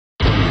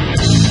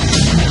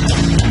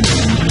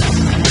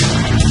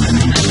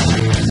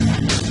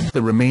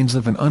the remains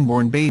of an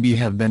unborn baby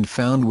have been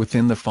found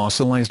within the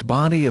fossilized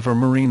body of a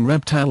marine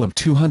reptile of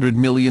 200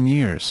 million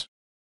years.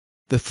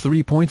 The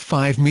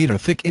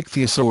 3.5-meter-thick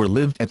ichthyosaur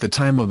lived at the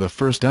time of the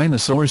first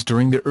dinosaurs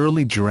during the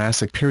early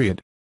Jurassic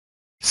period.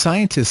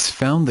 Scientists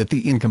found that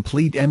the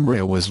incomplete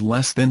embryo was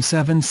less than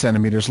 7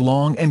 centimeters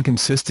long and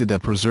consisted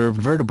of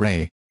preserved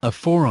vertebrae, a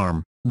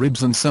forearm,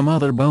 ribs and some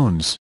other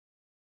bones.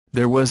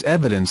 There was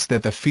evidence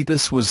that the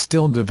fetus was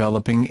still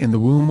developing in the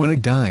womb when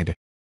it died.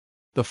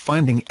 The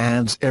finding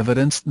adds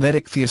evidence that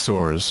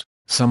ichthyosaurs,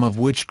 some of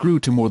which grew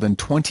to more than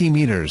 20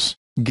 meters,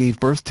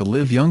 gave birth to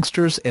live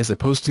youngsters as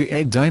opposed to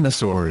egg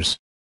dinosaurs.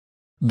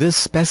 This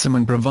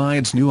specimen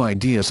provides new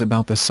ideas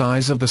about the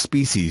size of the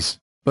species,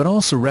 but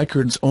also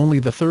records only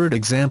the third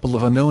example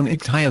of a known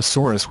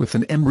ichthyosaurus with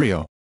an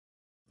embryo.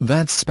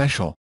 That's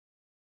special.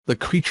 The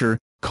creature,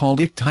 called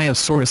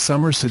Ichthyosaurus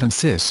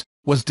somersetensis,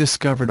 was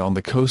discovered on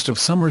the coast of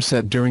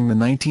Somerset during the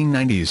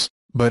 1990s,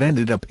 but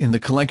ended up in the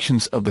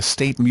collections of the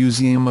State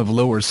Museum of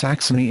Lower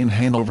Saxony in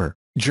Hanover,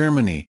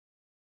 Germany.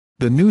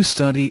 The new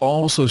study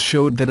also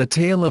showed that a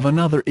tail of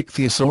another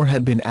ichthyosaur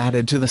had been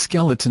added to the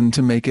skeleton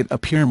to make it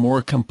appear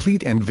more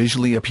complete and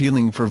visually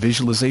appealing for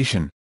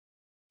visualization.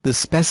 The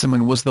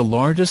specimen was the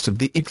largest of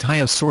the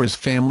Ichthyosaurus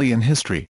family in history,